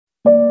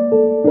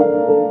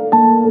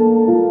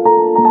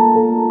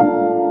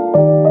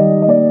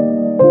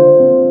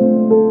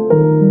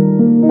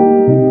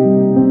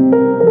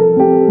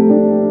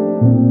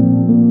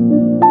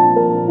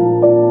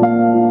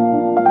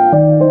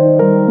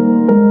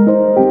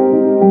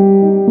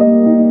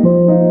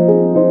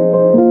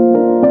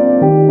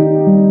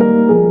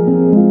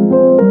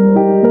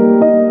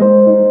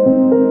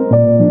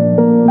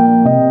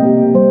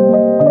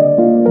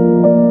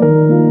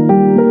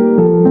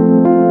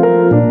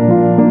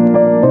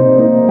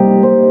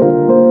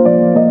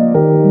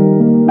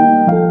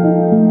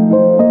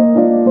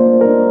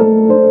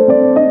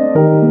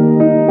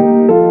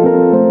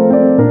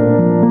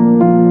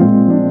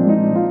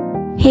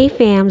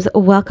fams,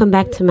 welcome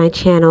back to my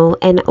channel,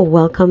 and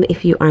welcome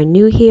if you are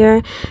new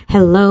here.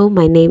 Hello,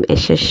 my name is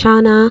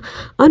Shushana.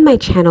 On my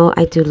channel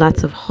I do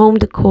lots of home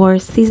decor,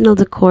 seasonal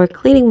decor,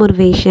 cleaning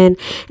motivation,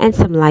 and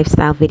some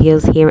lifestyle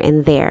videos here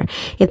and there.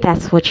 If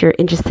that's what you're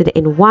interested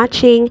in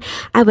watching,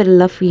 I would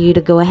love for you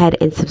to go ahead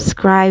and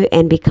subscribe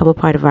and become a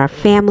part of our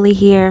family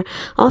here.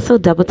 Also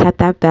double tap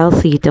that bell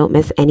so you don't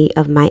miss any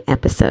of my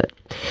episode.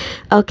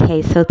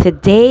 Okay, so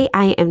today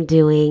I am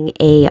doing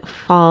a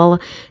fall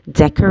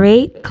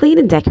clean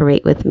and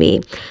decorate with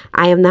me.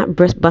 I am not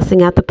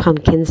busting out the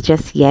pumpkins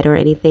just yet or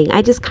anything.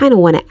 I just kind of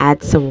want to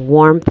add some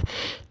warmth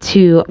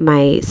to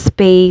my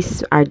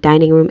space, our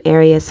dining room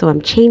area. So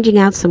I'm changing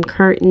out some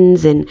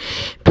curtains and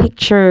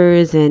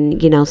pictures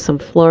and, some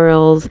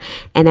florals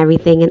and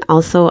everything. And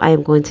also I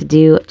am going to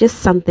do just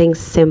something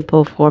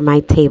simple for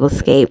my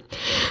tablescape.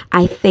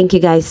 I thank you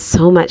guys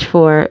so much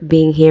for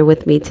being here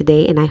with me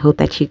today, and I hope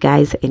that you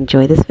guys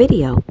enjoy this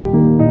video.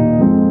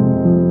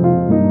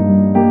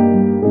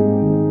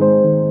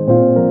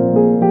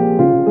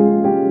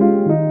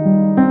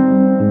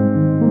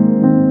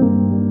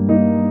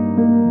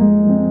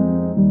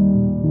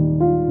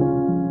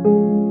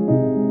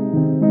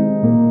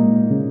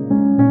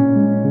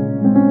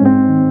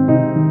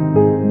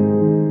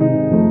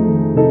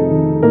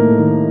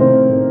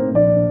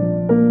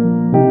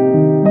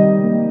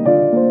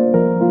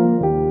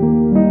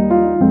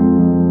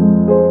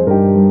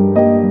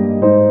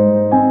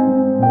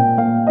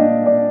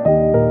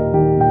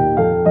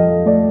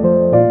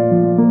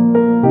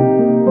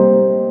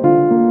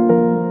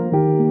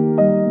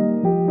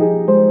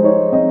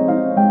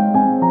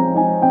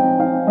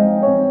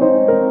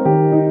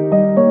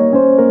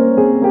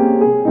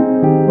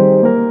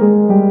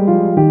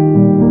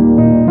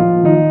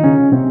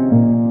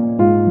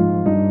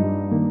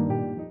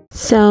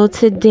 So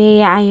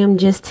today I am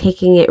just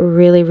taking it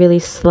really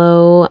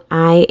slow.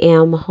 I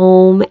am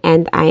home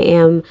and I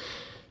am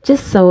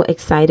just so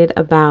excited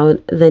about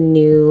the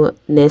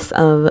newness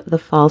of the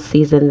fall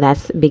season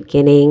that's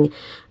beginning.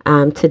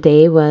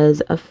 Today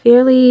was a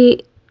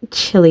fairly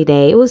chilly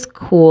day. It was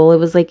cool. It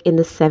was like in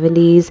the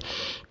 70s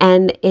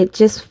and it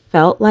just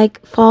felt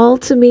like fall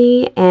to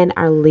me, and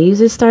our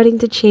leaves are starting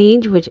to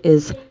change, which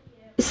is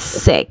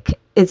sick.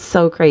 It's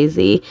so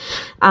crazy.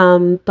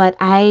 But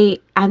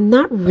I'm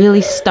not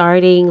really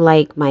starting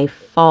like my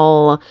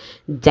fall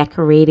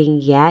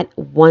decorating yet.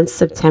 Once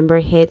September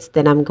hits,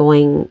 then I'm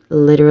going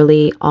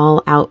literally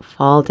all out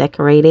fall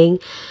decorating.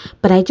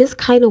 But I just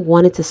kind of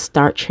wanted to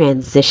start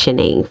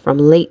transitioning from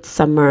late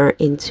summer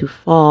into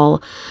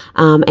fall,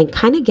 and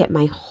kind of get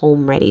my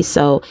home ready.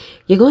 So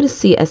you're going to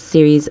see a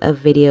series of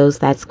videos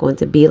that's going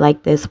to be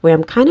like this, where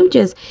I'm kind of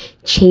just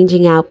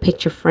changing out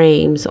picture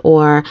frames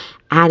or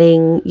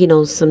adding,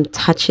 some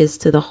touches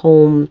to the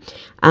home,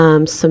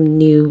 some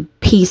new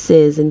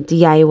pieces and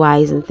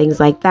DIYs and things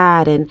like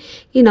that, and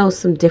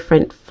some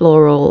different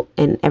floral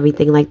and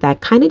everything like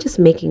that, kind of just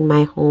making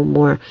my home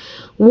more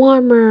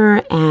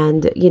warmer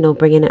and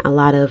bringing in a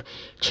lot of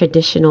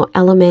traditional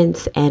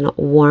elements and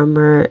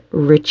warmer,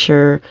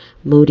 richer,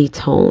 moody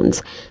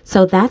tones.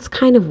 So that's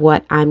kind of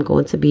what I'm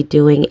going to be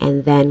doing.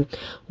 And then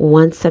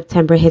once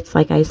September hits,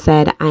 like I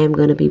said, I am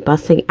going to be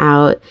busting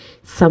out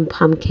some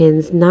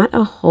pumpkins. Not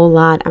a whole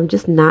lot. I'm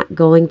just not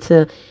going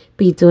to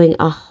be doing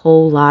a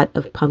whole lot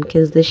of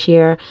pumpkins this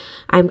year.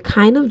 I'm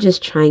kind of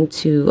just trying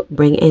to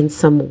bring in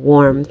some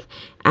warmth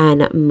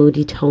and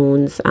moody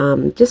tones,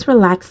 just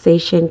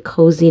relaxation,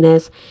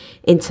 coziness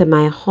into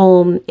my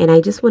home. And I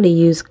just want to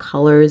use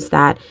colors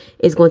that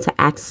is going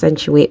to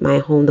accentuate my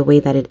home the way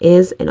that it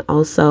is, and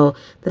also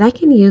that I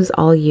can use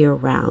all year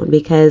round,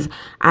 because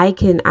I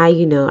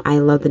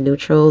love the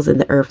neutrals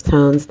and the earth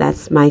tones.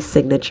 That's my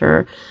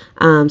signature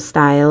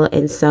style.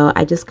 And so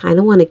I just kind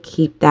of want to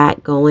keep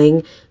that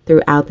going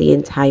throughout the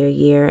entire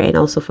year. And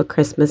also for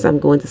Christmas, I'm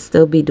going to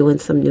still be doing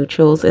some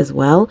neutrals as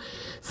well.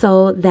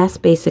 So that's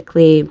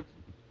basically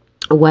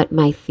what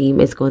my theme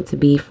is going to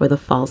be for the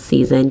fall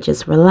season.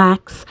 Just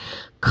relax,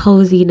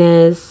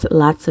 coziness,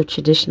 lots of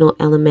traditional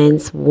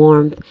elements,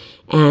 warmth,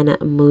 and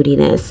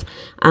moodiness.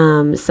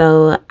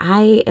 So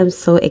I am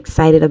so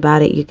excited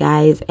about it, you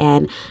guys,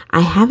 and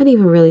I haven't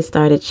even really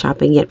started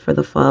shopping yet for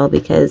the fall,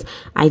 because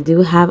I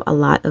do have a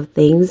lot of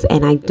things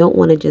and I don't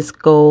want to just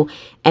go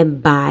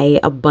and buy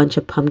a bunch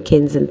of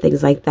pumpkins and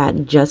things like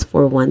that just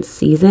for one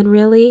season,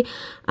 really.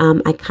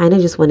 I kind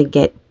of just want to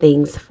get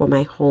things for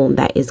my home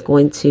that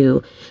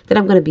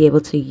I'm going to be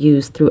able to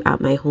use throughout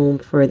my home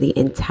for the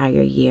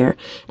entire year.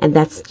 And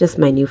that's just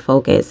my new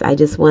focus. I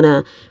just want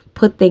to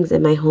put things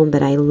in my home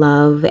that I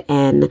love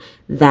and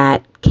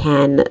that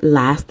can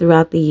last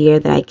throughout the year,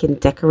 that I can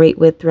decorate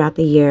with throughout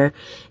the year,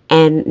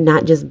 and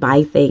not just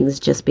buy things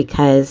just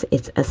because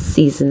it's a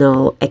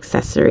seasonal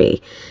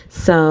accessory.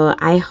 So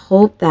I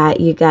hope that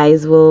you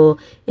guys will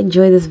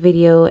enjoy this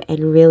video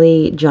and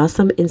really draw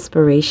some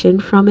inspiration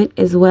from it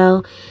as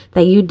well,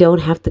 that you don't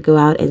have to go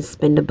out and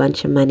spend a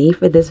bunch of money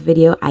for this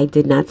video. I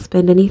did not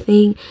spend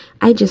anything.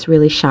 I just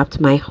really shopped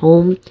my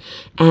home,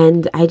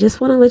 and I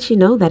just want to let you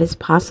know that it's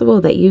possible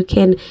that you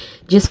can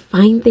just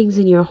find things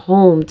in your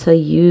home to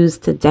use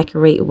to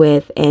decorate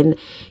with, and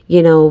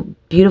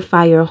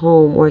beautify your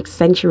home or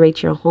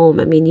accentuate your home.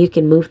 I mean, you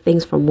can move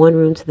things from one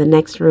room to the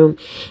next room,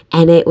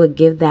 and it would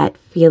give that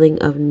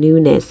feeling of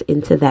newness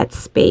into that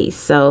space.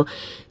 So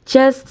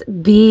just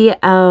be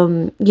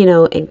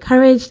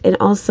encouraged, and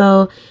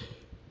also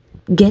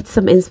get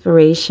some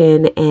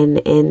inspiration,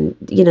 and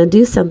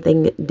do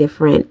something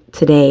different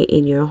today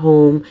in your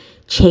home.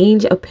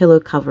 Change a pillow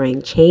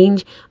covering,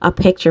 change a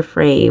picture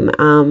frame,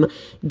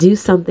 do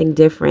something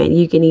different.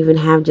 You can even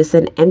have just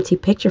an empty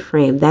picture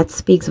frame. That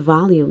speaks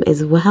volume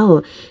as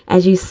well.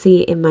 As you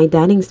see in my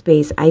dining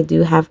space, I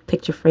do have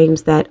picture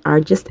frames that are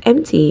just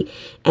empty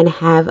and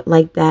have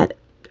like that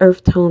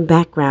earth tone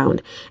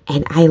background,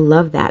 and I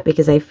love that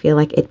because I feel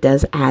like it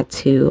does add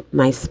to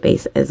my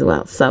space as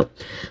well. So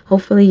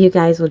hopefully you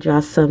guys will draw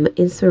some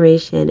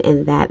inspiration,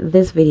 and that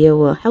this video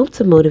will help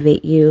to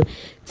motivate you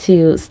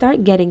to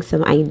start getting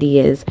some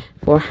ideas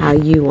for how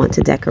you want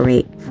to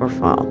decorate for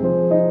fall.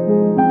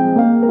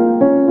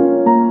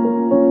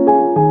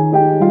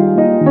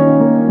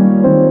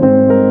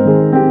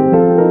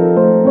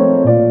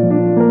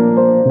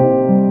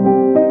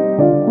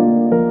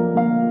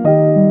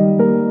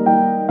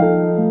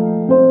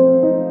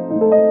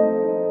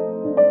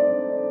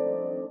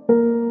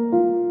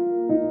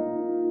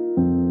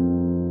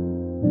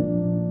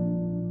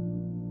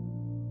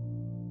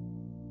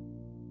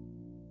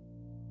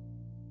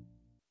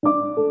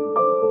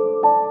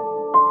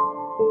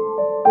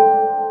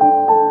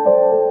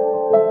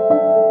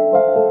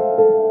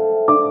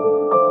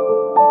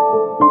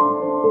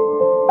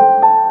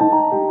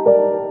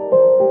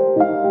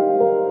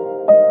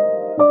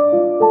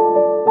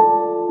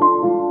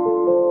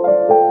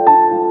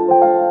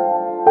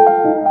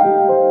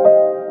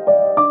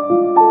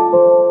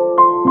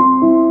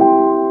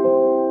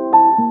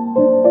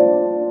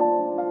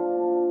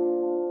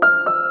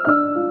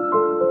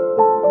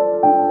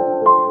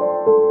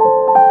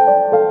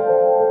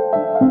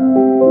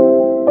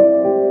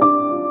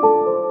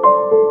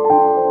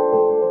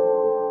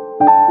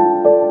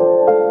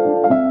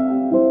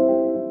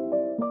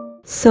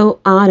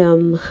 So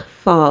autumn,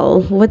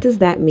 fall, what does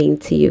that mean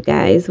to you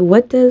guys?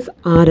 What does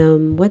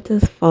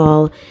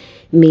fall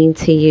mean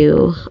to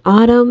you?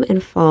 Autumn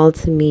and fall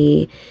to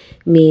me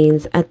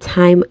means a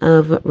time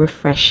of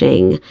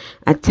refreshing,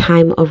 a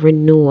time of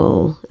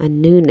renewal, a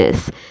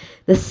newness.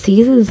 The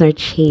seasons are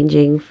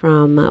changing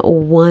from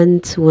one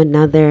to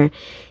another,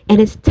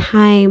 and it's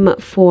time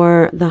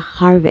for the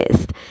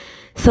harvest.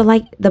 So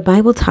like the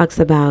Bible talks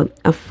about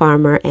a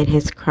farmer and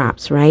his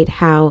crops, right?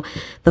 How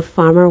the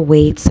farmer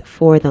waits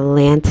for the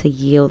land to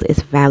yield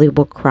its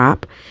valuable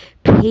crop,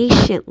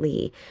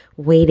 patiently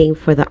waiting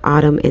for the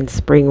autumn and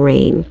spring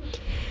rain.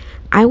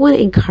 I want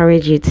to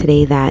encourage you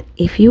today that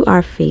if you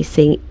are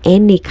facing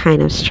any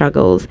kind of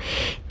struggles,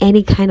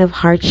 any kind of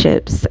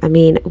hardships, I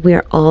mean,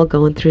 we're all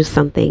going through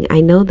something. I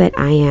know that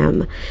I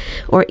am.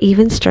 Or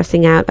even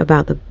stressing out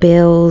about the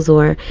bills,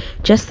 or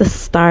just the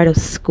start of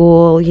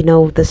school,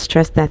 the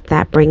stress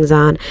that brings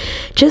on.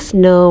 Just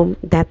know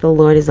that the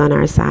Lord is on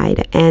our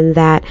side, and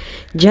that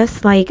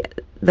just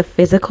like the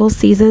physical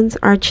seasons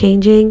are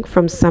changing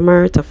from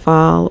summer to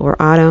fall or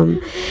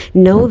autumn,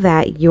 know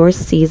that your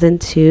season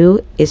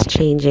too is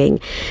changing.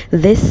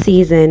 This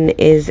season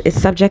is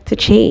subject to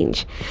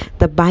change.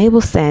 The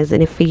Bible says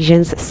in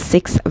Ephesians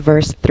 6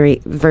 verse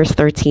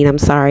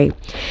 13,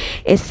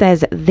 it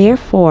says,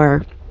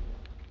 therefore,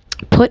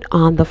 put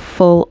on the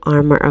full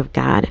armor of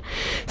God,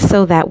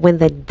 so that when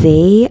the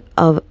day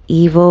of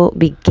evil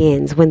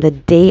begins, when the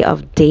day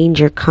of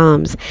danger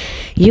comes,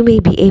 you may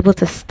be able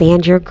to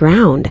stand your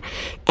ground.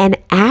 And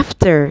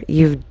after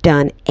you've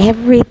done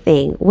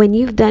everything, when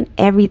you've done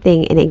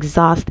everything and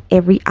exhaust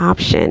every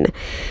option,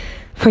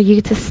 for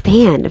you to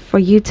stand, for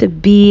you to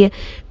be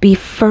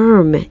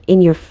firm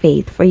in your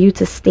faith, for you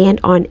to stand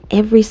on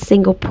every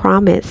single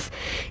promise,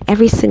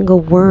 every single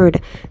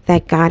word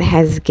that God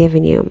has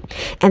given you.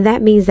 And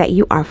that means that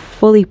you are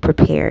fully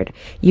prepared,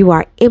 you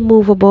are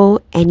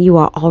immovable, and you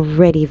are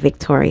already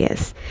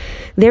victorious.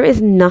 There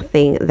is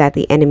nothing that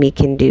the enemy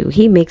can do.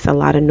 He makes a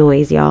lot of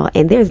noise, y'all,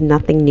 and there's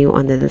nothing new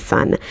under the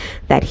sun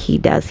that he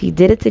does. He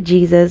did it to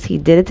Jesus, he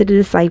did it to the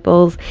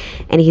disciples,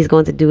 and he's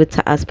going to do it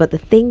to us. But the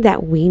thing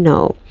that we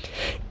know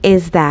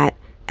is that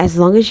as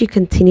long as you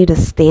continue to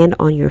stand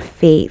on your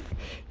faith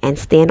and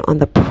stand on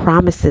the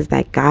promises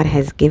that God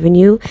has given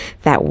you,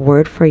 that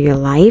word for your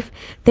life,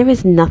 there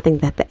is nothing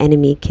that the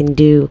enemy can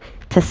do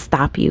to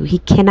stop you. He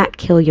cannot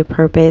kill your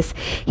purpose.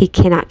 He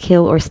cannot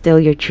kill or steal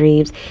your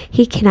dreams.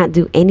 He cannot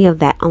do any of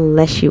that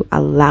unless you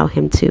allow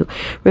him to.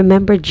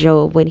 Remember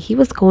Job, when he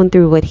was going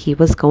through what he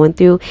was going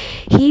through,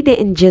 he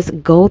didn't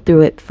just go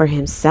through it for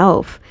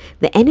himself.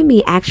 The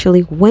enemy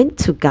actually went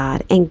to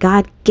God, and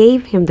God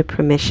gave him the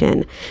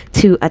permission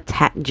to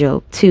attack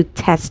Job, to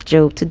test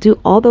Job, to do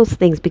all those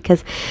things,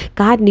 because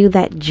God knew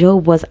that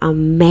Job was a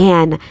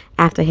man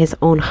after his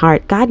own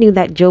heart. God knew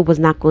that Job was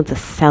not going to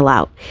sell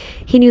out.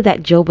 He knew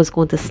that Job was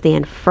going to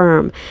stand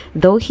firm.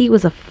 Though he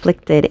was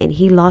afflicted and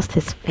he lost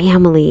his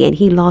family and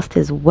he lost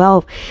his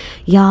wealth,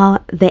 y'all,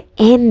 the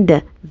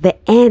end,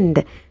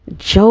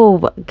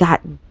 Job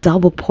got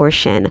double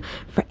portion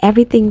for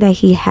everything that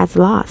he has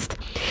lost.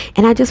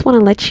 And I just want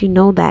to let you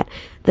know that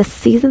the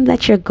season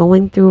that you're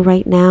going through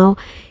right now,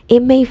 it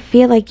may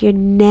feel like you're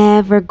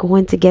never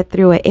going to get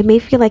through it. It may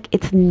feel like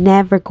it's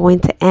never going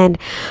to end.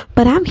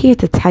 But I'm here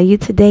to tell you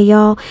today,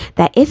 y'all,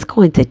 that it's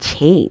going to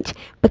change,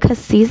 because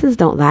seasons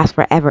don't last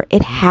forever.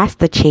 It has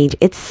to change.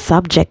 It's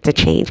subject to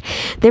change.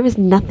 There is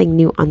nothing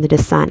new under the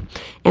sun.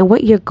 And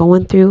what you're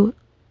going through,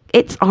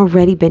 it's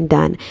already been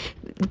done.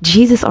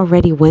 Jesus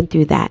already went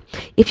through that.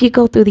 If you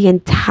go through the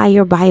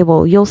entire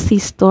Bible, you'll see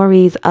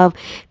stories of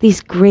these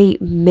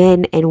great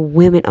men and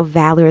women of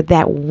valor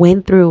that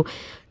went through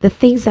the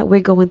things that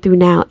we're going through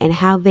now, and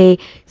how they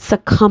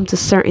succumb to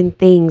certain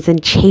things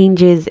and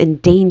changes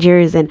and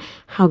dangers, and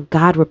how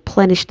God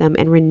replenished them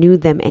and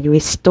renewed them and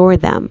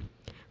restored them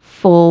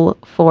full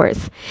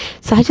force.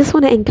 So I just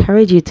want to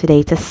encourage you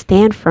today to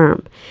stand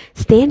firm,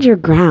 stand your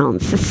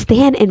grounds, to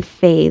stand in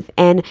faith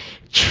and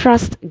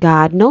trust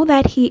God. Know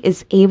that he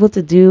is able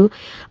to do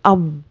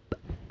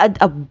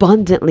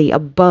abundantly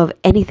above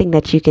anything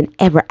that you can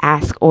ever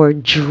ask or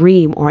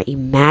dream or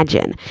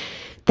imagine.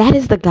 That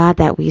is the God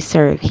that we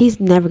serve. He's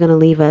never going to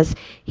leave us.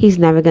 He's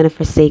never going to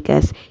forsake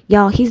us.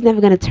 Y'all, he's never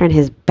going to turn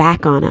his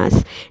back on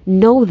us.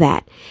 Know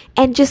that.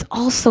 And just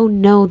also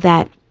know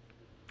that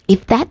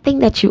if that thing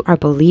that you are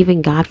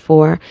believing God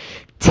for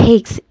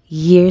takes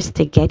years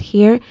to get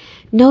here,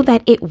 know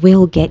that it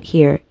will get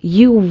here.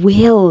 You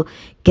will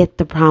get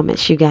the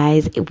promise, you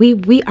guys.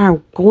 We are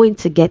going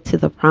to get to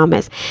the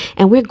promise,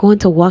 and we're going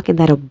to walk in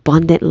that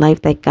abundant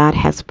life that God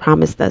has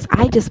promised us.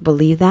 I just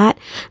believe that.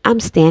 I'm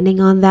standing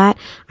on that.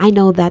 I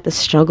know that the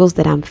struggles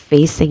that I'm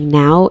facing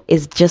now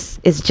is just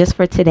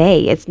for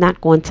today. It's not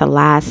going to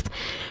last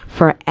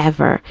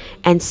forever.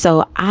 And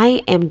so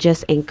I am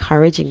just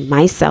encouraging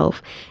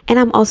myself, and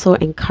I'm also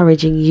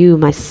encouraging you,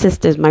 my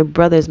sisters, my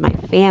brothers, my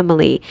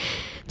family,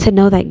 to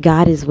know that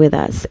God is with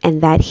us,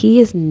 and that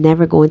he is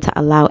never going to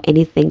allow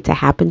anything to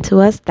happen to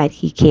us that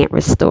he can't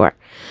restore.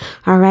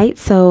 All right.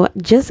 So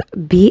just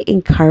be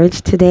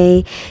encouraged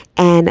today,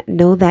 and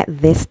know that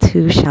this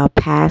too shall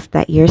pass,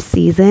 that your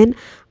season,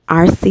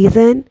 our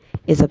season,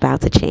 is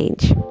about to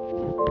change.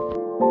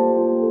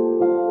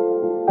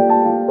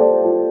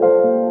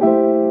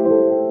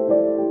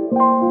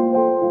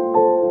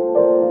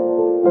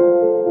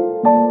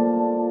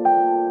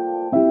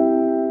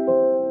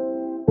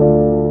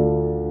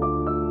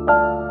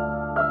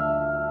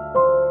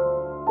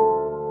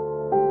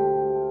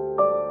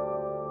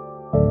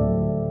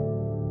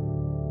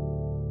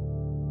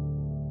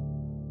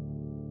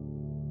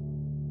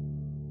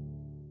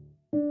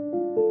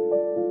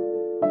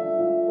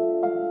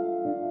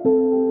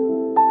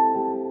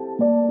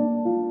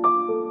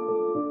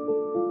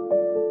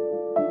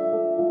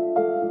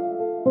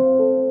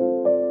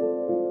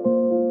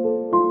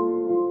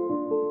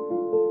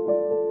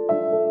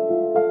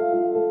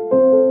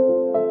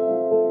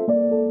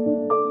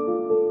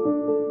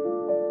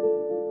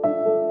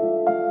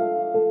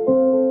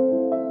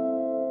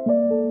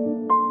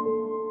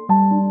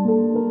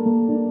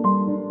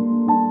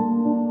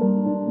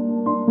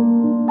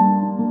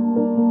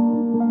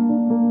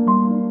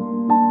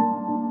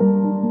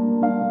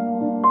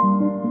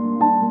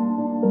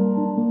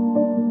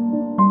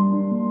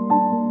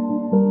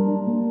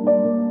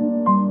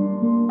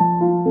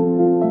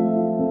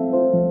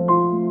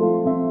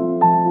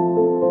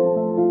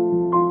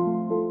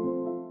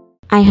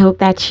 I hope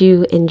that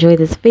you enjoy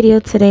this video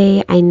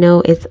today. I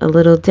know it's a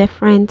little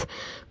different,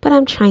 but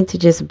I'm trying to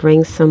just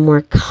bring some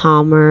more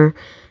calmer,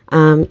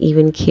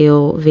 even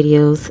keel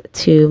videos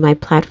to my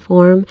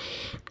platform,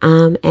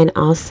 and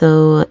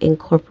also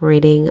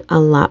incorporating a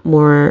lot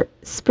more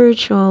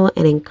spiritual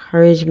and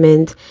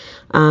encouragement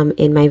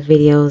in my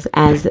videos,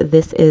 as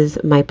this is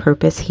my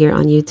purpose here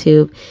on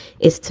YouTube,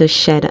 is to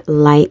shed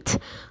light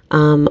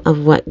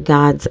of what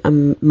God's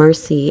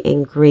mercy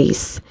and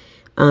grace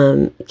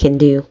can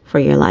do for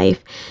your life.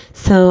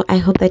 So I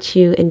hope that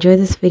you enjoy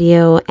this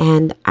video,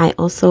 and I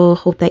also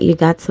hope that you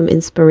got some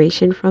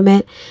inspiration from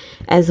it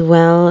as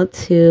well,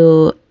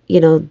 to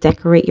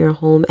decorate your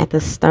home at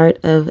the start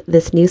of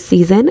this new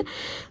season,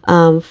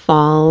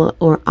 fall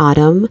or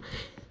autumn.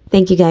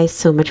 Thank you guys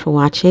so much for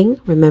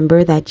watching.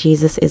 Remember that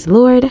Jesus is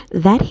Lord,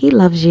 that he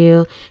loves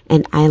you,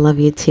 and I love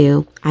you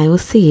too. I will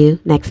see you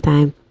next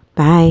time.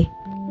 Bye.